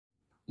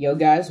Yo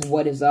guys,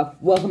 what is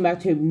up? Welcome back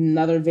to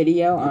another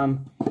video.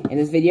 In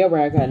this video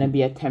we're gonna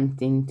be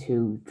attempting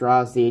to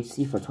draw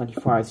ZHC for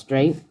 24 hours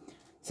straight.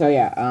 So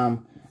yeah,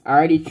 I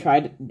already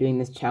tried doing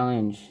this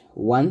challenge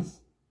once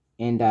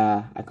and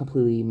I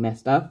completely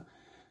messed up.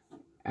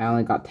 I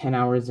only got 10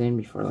 hours in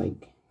before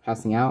like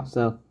passing out.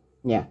 So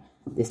yeah,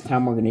 this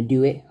time we're gonna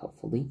do it,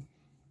 hopefully.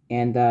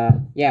 And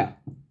yeah,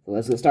 so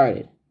let's get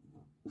started.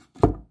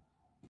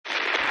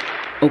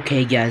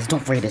 Okay guys, don't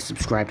forget to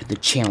subscribe to the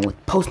channel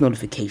with post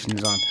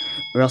notifications on,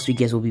 or else you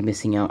guys will be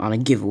missing out on a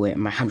giveaway at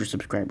my 100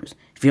 subscribers.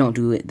 If you don't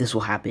do it, this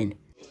will happen.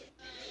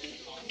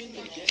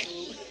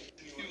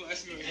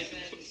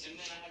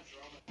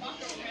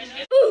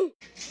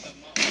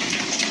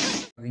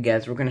 Okay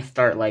guys, we're gonna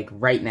start like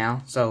right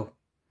now. So,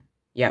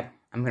 yep,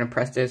 I'm gonna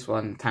press this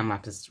when the time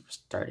lapse is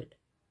started.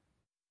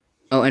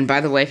 Oh, and by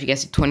the way, if you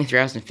guys see 23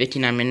 hours and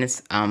 59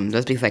 minutes,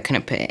 that's because I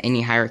couldn't put it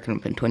any higher, I couldn't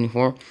put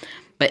 24.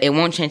 But it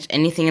won't change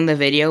anything in the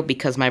video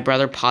because my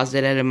brother paused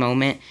it at a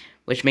moment,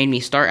 which made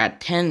me start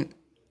at 10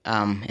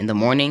 in the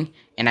morning,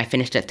 and I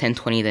finished at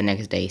 10:20 the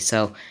next day.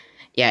 So,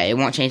 yeah, it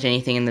won't change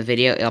anything in the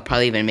video. It'll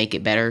probably even make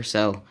it better,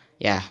 so,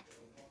 yeah.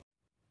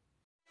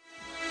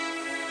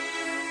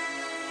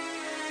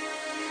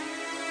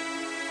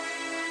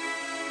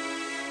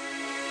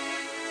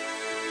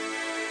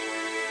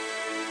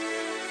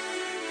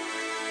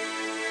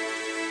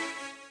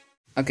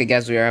 Okay,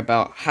 guys, we are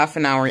about half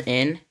an hour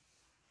in.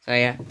 So,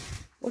 yeah.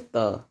 What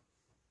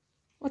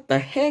the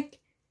heck?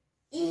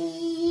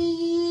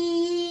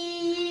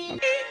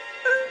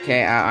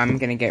 Okay, I'm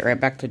gonna get right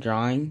back to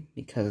drawing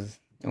because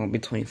it won't be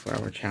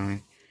 24-hour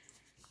challenge.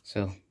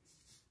 So,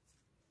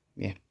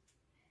 yeah.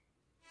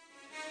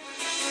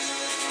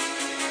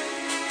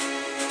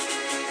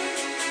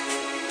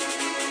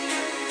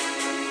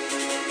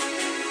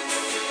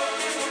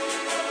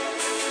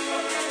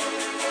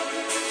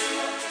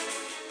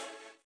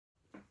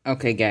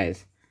 Okay,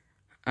 guys.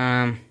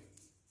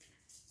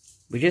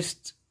 We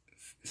just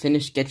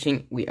finished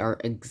sketching. We are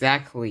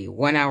exactly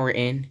 1 hour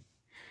in.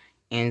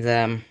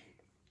 And,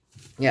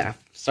 yeah,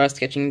 start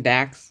sketching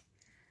Dax.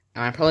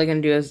 I'm probably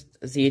going to do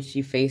a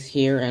ZHG face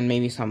here and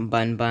maybe some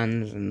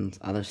buns and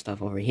other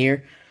stuff over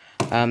here.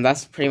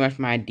 That's pretty much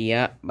my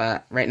idea.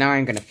 But right now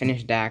I'm going to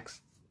finish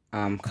Dax,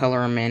 color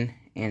them in,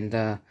 and,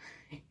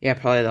 yeah,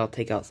 probably that'll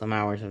take out some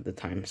hours of the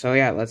time. So,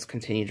 yeah, let's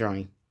continue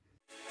drawing.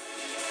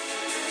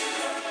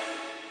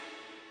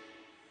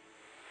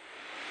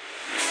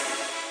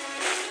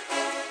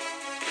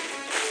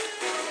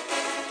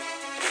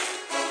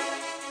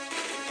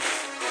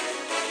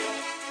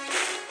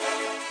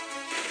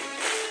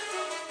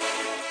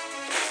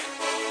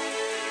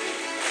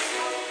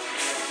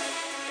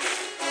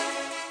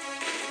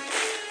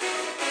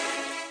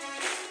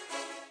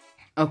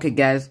 Okay,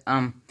 guys,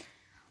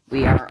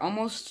 we are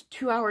almost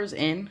 2 hours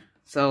in,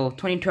 so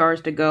 22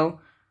 hours to go.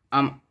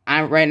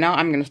 Right now,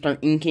 I'm gonna start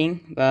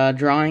inking the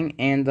drawing,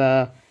 and,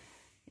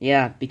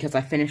 yeah, because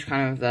I finished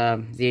kind of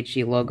the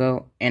ZHG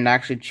logo, and I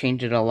actually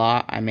changed it a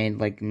lot. I made,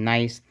 like,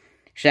 nice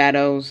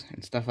shadows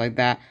and stuff like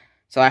that,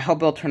 so I hope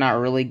it'll turn out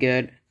really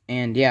good,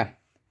 and, yeah,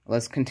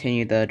 let's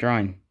continue the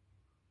drawing.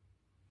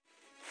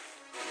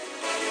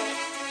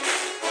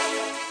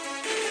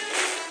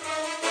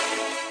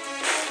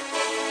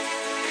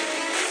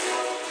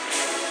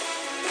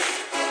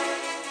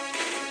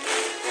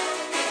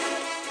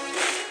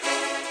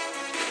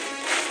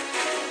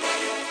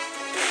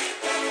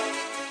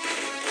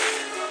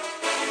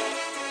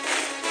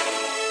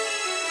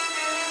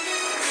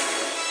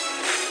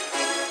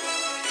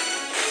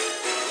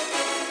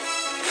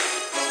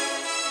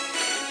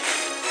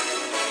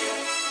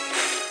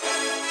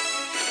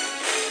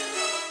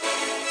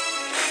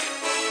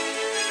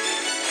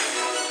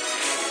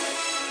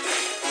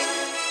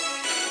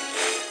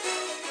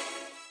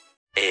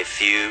 A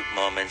few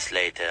moments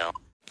later.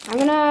 I'm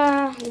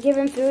gonna give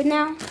him food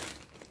now.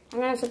 I'm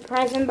gonna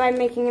surprise him by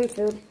making him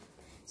food.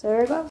 So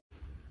here it goes.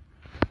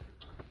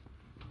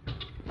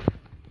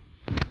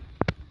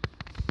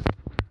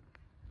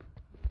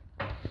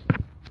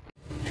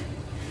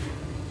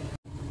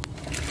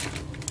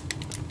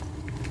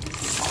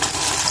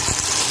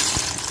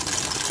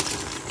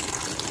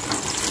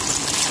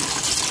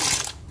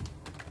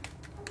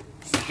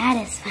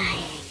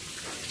 Satisfying.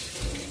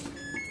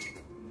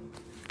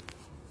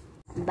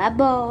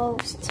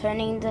 Bubbles,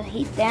 turning the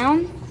heat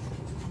down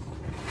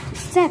to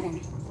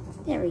 7.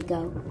 There we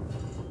go.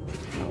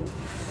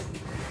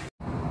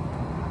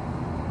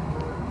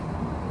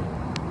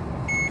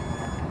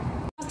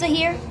 Pasta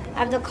here. I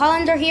have the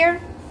colander here.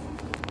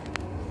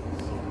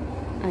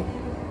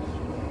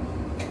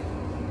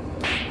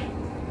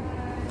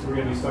 We're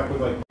gonna be stuck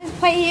with like This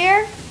plate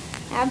here.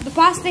 I have the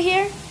pasta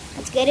here.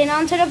 Let's get it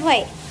onto the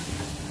plate.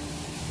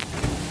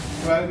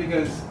 well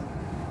because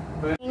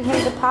Bring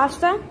him the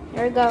pasta.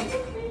 There we go.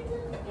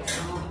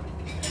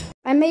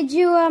 I made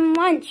you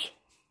lunch.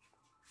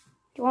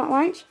 You want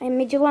lunch? I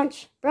made you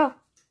lunch, bro.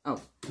 Oh.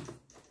 Is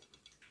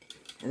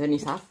there any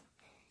sauce?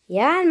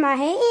 Yeah, in my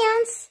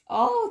hands.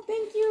 Oh,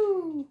 thank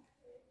you.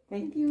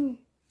 Thank you.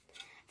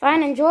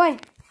 Fine, enjoy.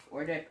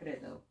 Where did I put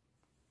it, though?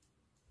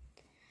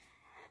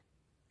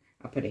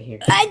 put it here.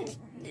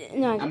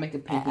 No, I'll make a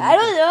pink. I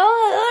don't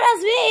know.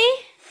 That's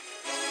me.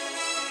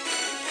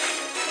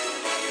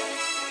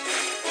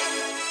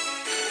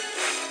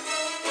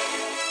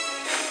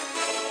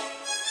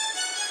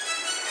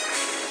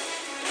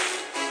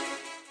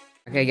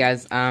 Okay,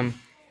 guys.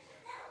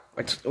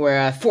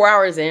 We're 4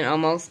 hours in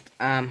almost.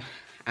 I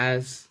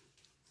was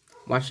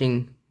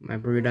watching my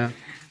Bruda,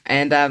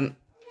 and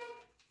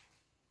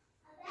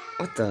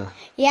what the?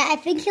 Yeah, I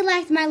think you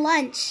liked my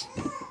lunch.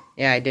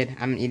 Yeah, I did.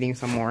 I'm eating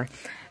some more.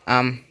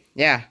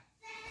 Yeah.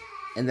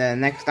 In the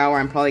next hour,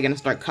 I'm probably gonna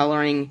start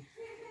coloring,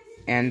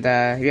 and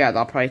yeah,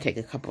 that'll probably take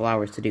a couple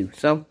hours to do.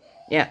 So,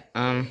 yeah.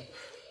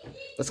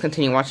 Let's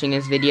continue watching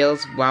his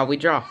videos while we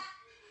draw.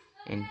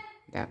 And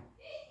that.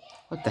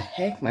 What the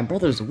heck? My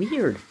brother's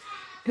weird.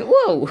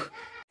 Whoa.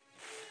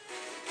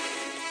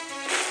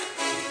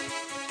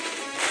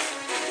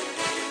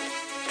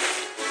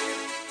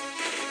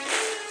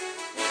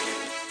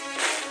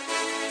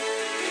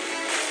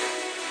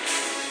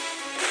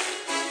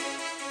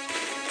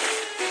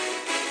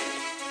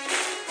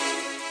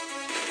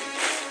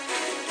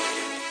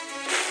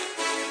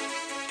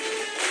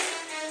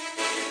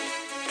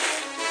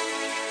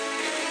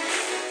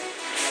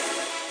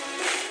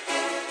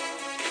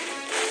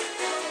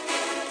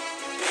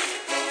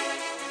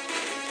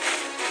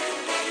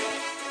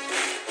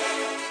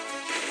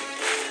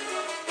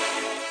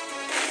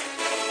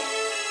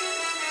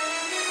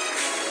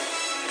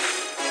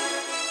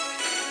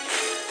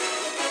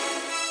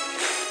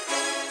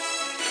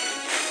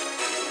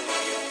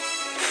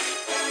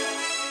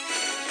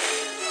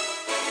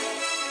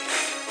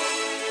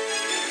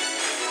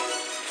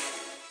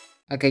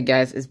 Okay,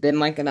 guys, it's been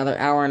like another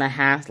hour and a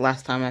half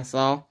last time I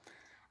saw.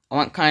 I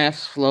went kind of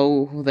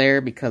slow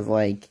there because,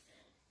 like,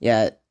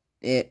 yeah,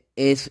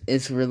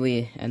 it's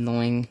really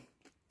annoying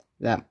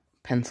that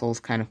pencils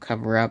kind of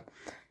cover up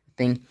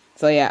thing.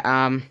 So, yeah,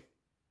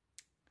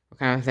 we're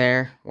kind of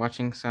there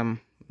watching some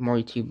more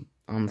YouTube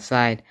on the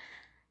side.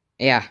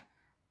 Yeah,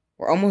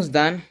 we're almost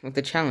done with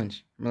the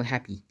challenge. I'm really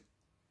happy.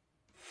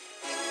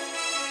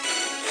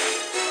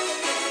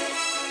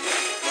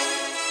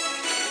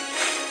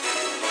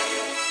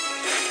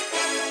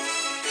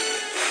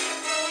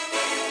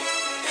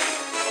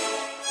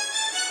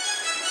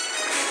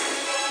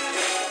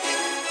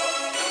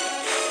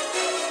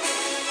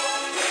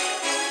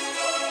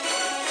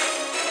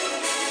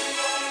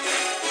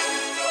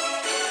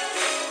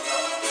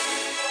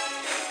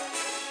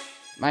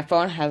 My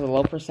phone has a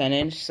low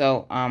percentage,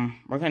 so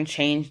we're gonna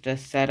change the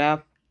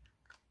setup.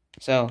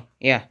 So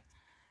yeah,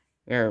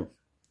 we're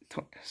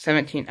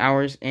 17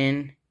 hours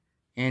in,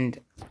 and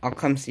I'll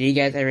come see you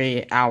guys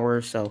every hour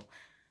or so.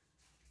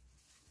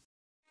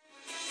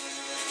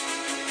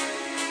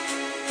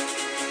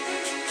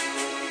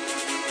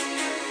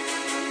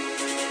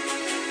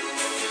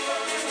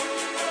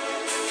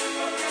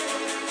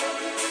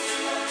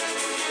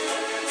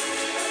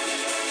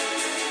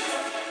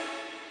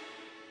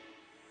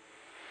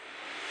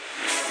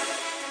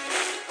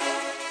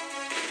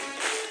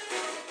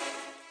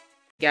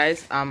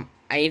 Guys, I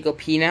need to go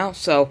pee now,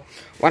 so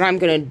what I'm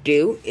gonna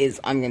do is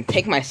I'm gonna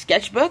take my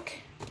sketchbook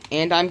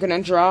and I'm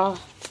gonna draw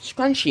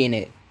scrunchie in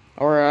it,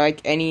 or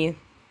like any,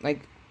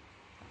 like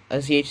a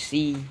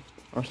ZHC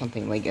or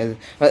something, like a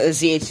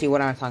ZHC.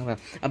 What am I talking about?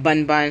 A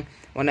bun,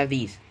 one of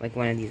these, like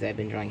one of these I've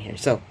been drawing here.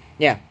 So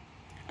yeah,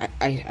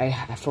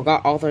 I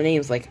forgot all their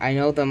names. Like, I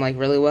know them like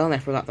really well, and I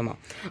forgot them all.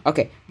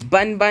 Okay,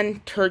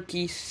 bun,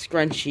 turkey,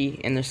 scrunchie,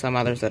 and there's some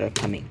others that are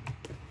coming.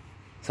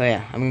 So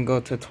yeah, I'm gonna go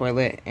to the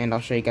toilet, and I'll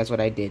show you guys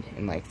what I did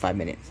in like 5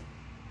 minutes.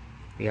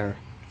 We are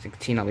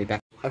 16, I'll be back.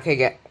 Okay,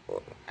 guys,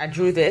 I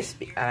drew this,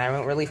 and I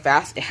went really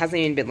fast. It hasn't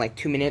even been like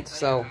 2 minutes,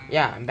 so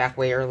yeah, I'm back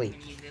way early.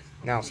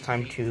 Now it's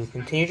time to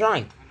continue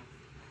drawing.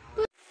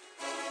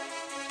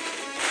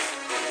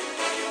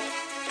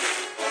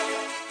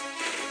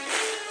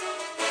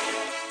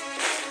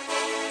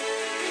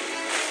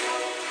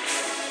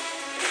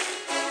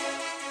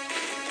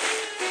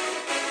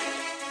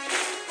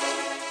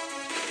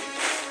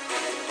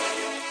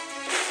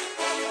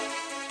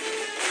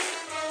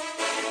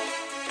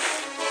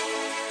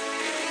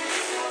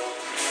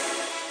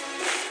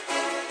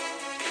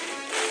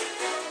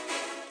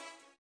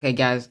 Okay,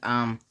 guys,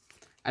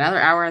 another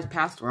hour has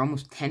passed. We're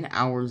almost 10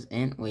 hours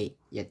in. Wait,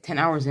 yeah, 10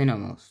 hours in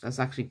almost. That's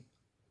actually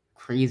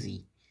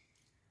crazy.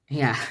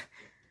 Yeah,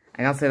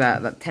 I gotta say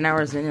that 10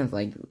 hours in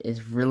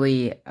is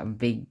really a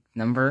big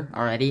number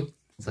already.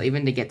 So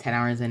even to get 10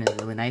 hours in is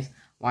really nice.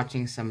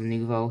 Watching some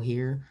Nouveau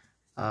here.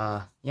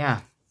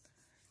 Yeah,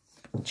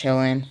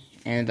 chilling,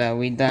 and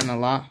we done a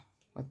lot.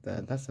 What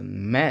the? That's a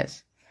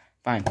mess.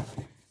 Fine.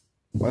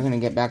 We're gonna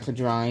get back to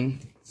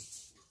drawing.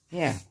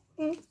 Yeah,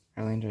 I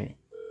really enjoyed it.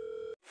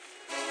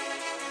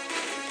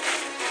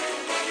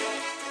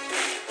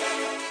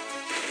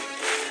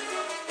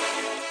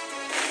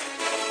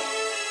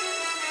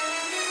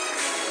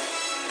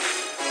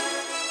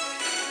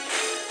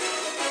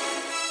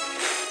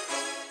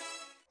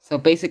 So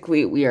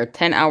basically, we are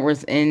 10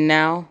 hours in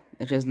now,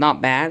 which is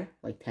not bad,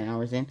 like 10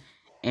 hours in,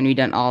 and we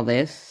done all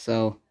this,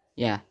 so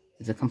yeah,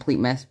 it's a complete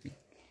mess.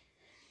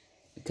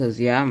 Because,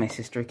 yeah, my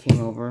sister came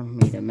over,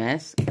 made a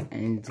mess,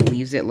 and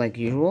leaves it like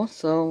usual.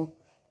 So,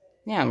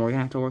 yeah, we're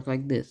gonna have to work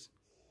like this.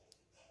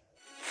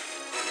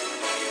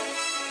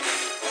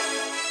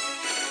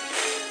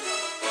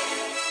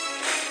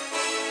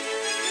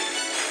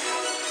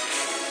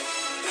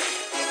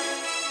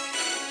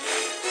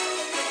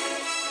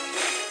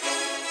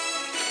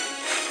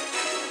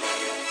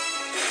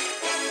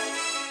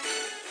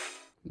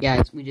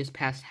 Guys, we just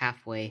passed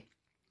halfway.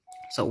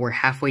 So we're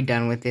halfway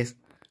done with this.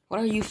 What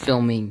are you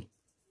filming?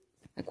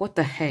 Like, what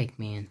the heck,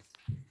 man?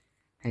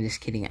 I'm just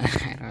kidding.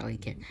 I don't really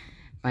care.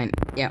 Fine.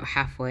 Yeah,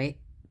 halfway.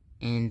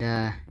 And,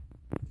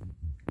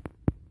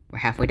 we're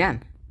halfway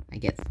done, I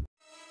guess.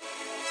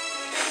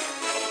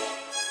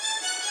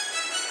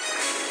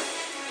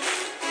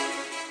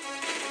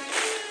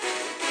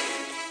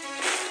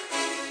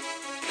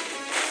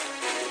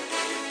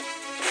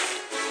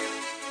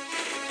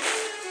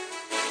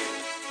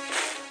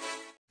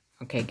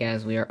 Okay,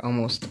 guys, we are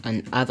almost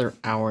another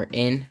hour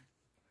in.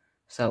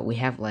 So we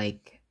have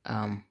like,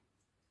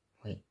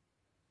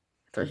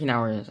 13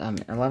 hours,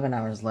 11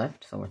 hours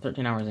left. So we're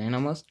 13 hours in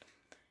almost.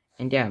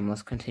 And yeah,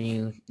 let's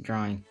continue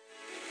drawing.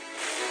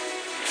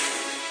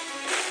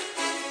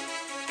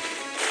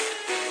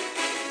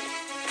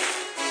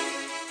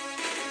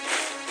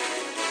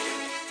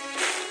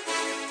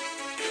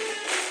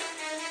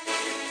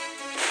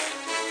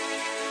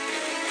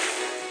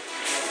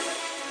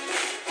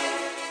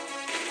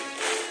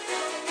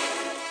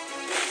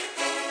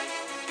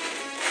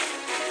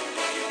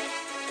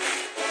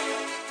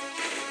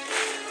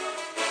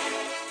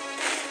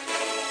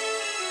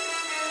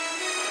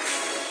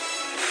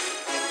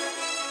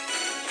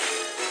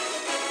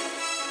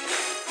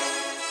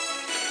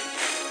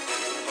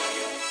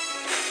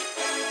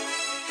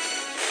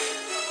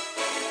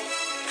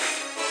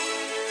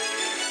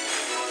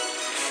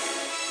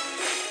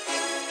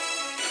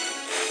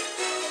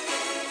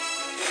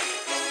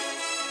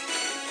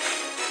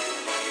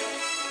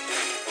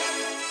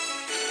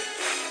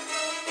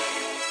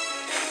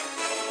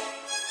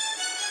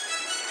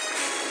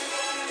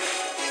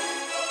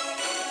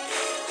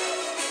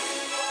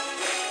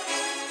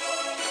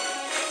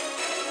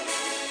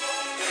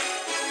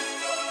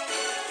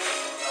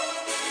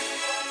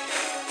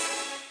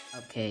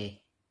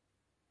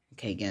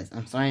 Okay, guys,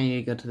 I'm sorry I need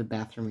to go to the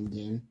bathroom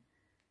again.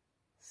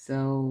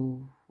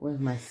 So, where's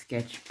my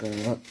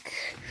sketchbook?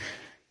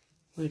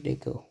 Where did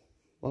it go?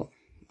 Well,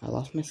 I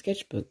lost my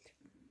sketchbook.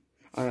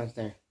 Oh, no, it's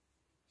there.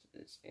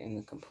 It's in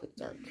the complete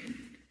dark.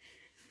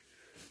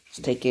 Let's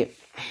take it,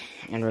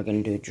 and we're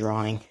gonna do a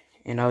drawing.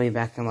 And I'll be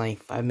back in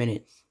like 5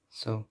 minutes.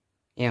 So,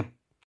 yeah.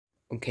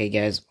 Okay,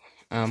 guys,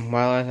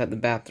 while I was at the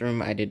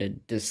bathroom, I did a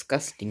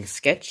disgusting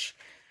sketch.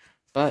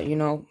 But, you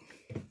know,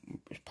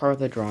 it's part of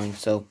the drawing,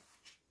 so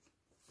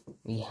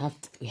we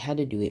had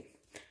to do it.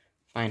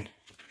 Fine.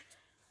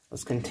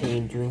 Let's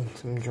continue doing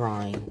some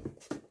drawing.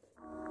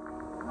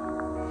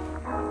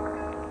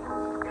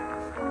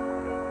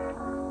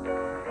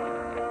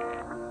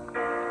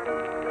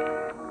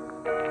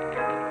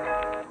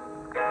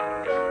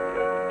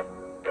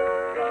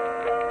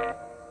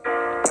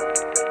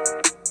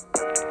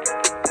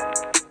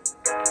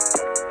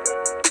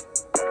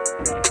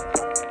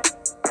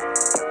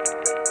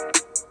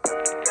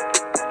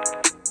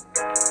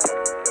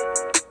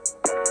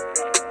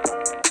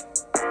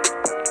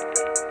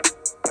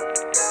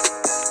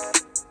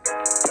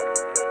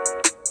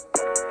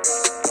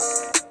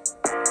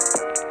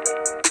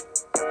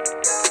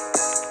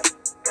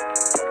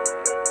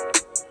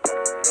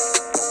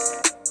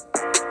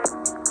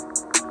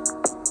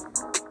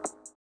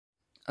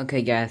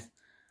 Okay, guys,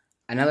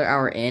 another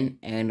hour in,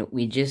 and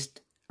we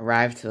just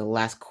arrived to the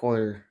last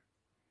quarter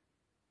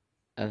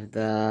of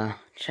the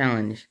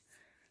challenge.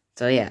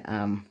 So yeah,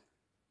 I'm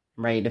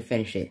ready to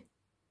finish it.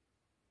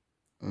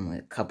 Only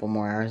a couple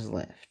more hours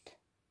left.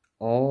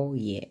 Oh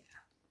yeah.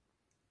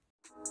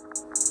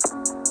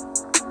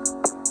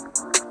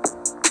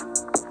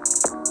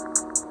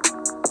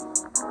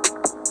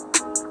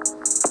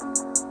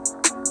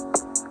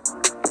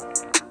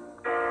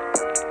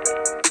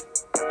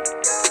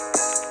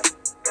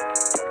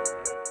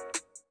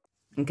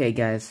 Okay,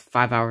 guys,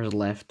 5 hours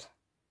left.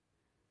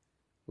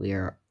 We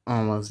are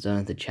almost done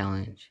with the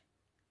challenge.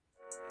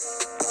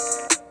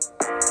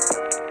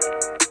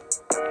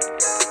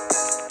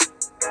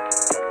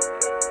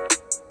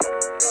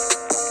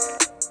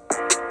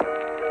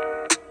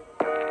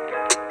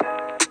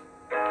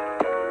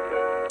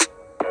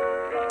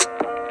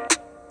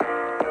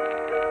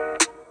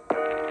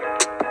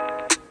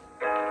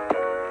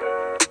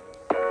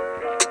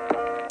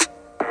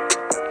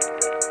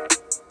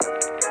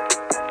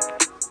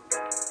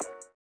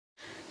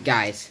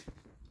 Guys,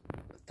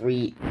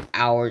 3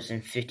 hours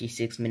and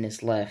 56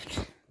 minutes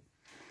left.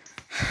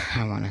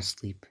 I want to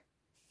sleep.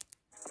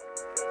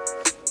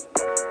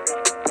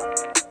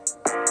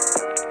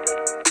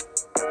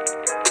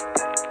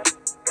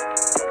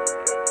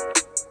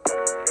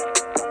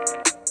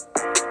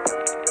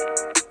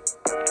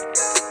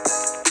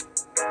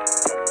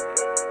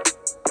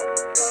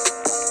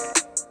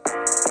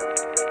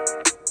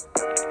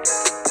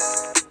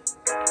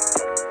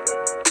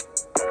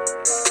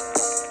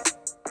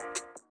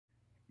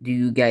 Do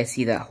you guys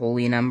see that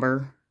holy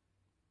number?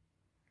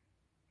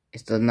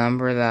 It's the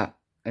number that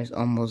is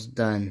almost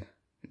done.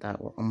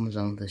 That we're almost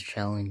done with this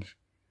challenge.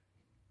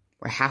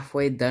 We're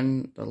halfway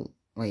done.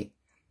 Wait,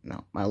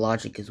 no, my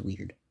logic is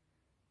weird.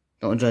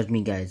 Don't judge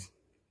me, guys.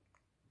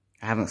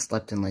 I haven't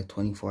slept in like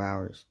 24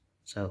 hours.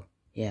 So,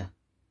 yeah.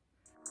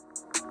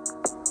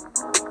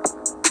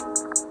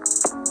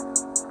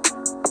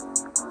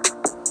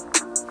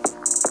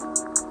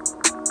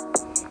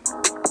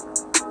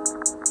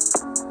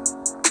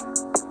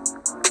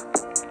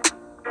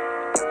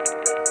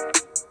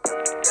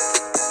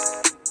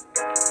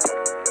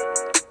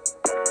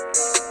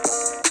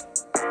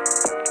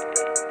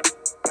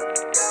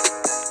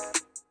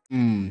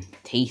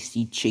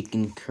 Tasty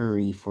chicken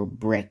curry for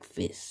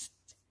breakfast.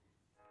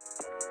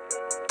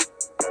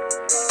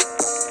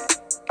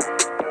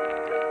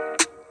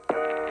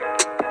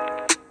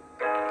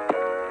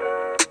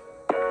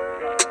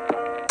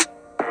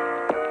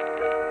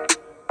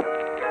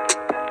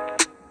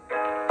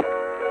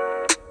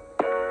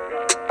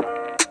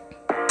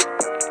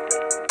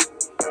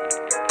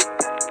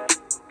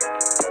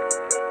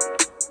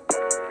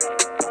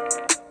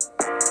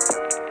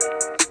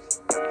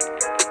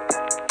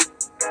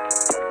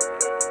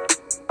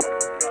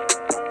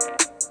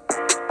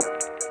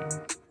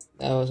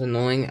 That was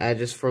annoying. I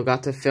just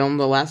forgot to film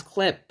the last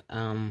clip.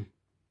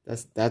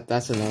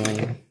 That's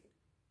annoying.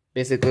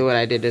 Basically, what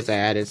I did is I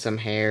added some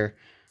hair,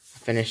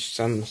 finished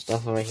some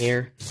stuff over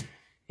here,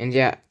 and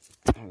yeah,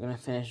 I'm gonna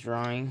finish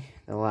drawing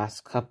the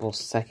last couple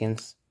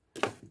seconds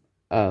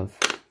of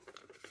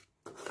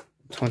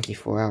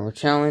 24-hour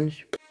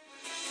challenge.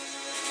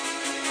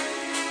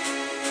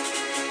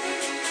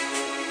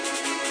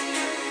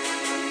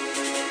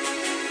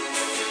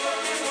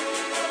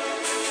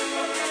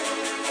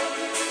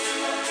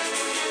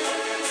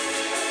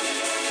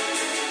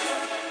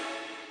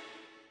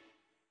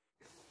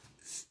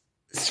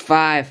 It's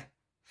 5,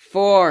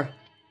 4,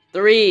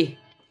 3,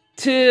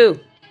 2,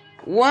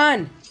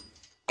 1,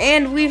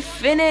 and we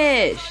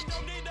finished!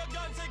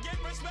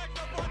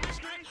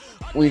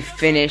 We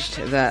finished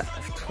the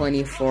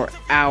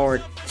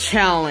 24-hour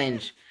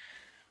challenge.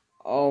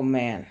 Oh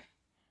man,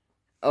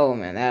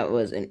 that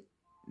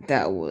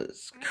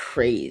was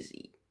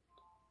crazy.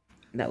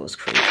 That was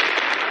crazy.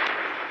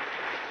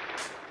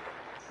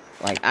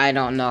 Like, I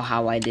don't know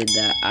how I did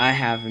that. I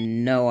have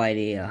no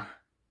idea.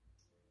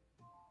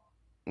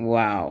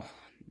 Wow,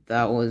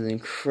 that was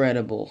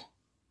incredible.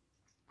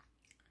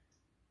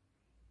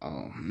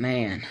 Oh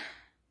man,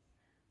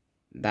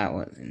 that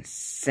was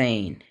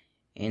insane.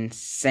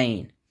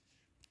 Insane.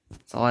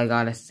 That's all I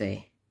gotta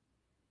say.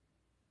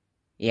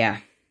 Yeah.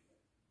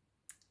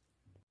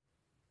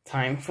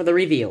 Time for the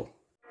reveal.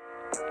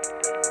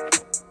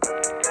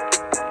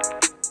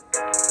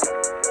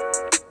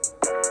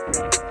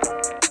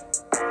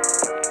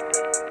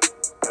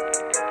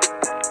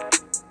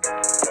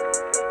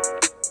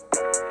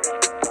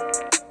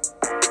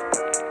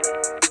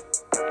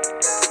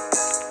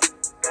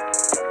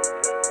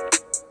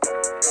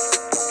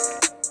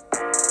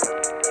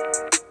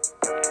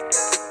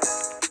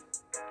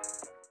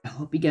 I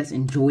hope you guys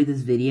enjoy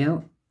this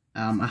video.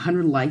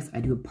 100 likes, I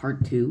do a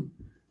part 2.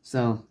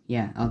 So,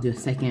 yeah, I'll do a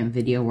second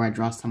video where I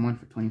draw someone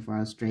for 24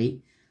 hours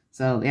straight.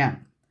 So, yeah,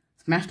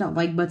 smash that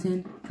like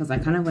button, because I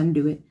kind of want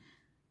to do it.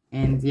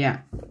 And,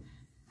 yeah,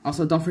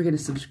 also don't forget to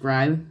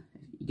subscribe,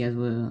 you guys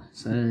will,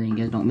 so that you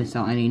guys don't miss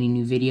out on any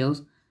new videos.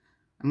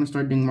 I'm going to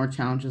start doing more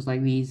challenges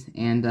like these,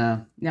 and,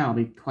 yeah, it'll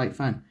be quite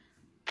fun.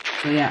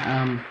 So,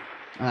 yeah,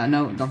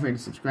 no, don't forget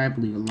to subscribe,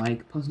 leave a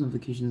like, post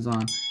notifications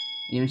on, and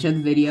even share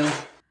the video.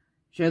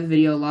 Share the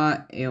video a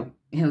lot. He'll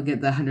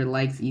get the 100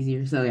 likes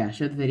easier. So yeah,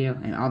 share the video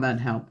and all that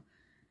help.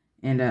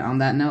 And on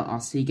that note, I'll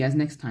see you guys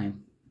next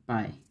time.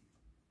 Bye.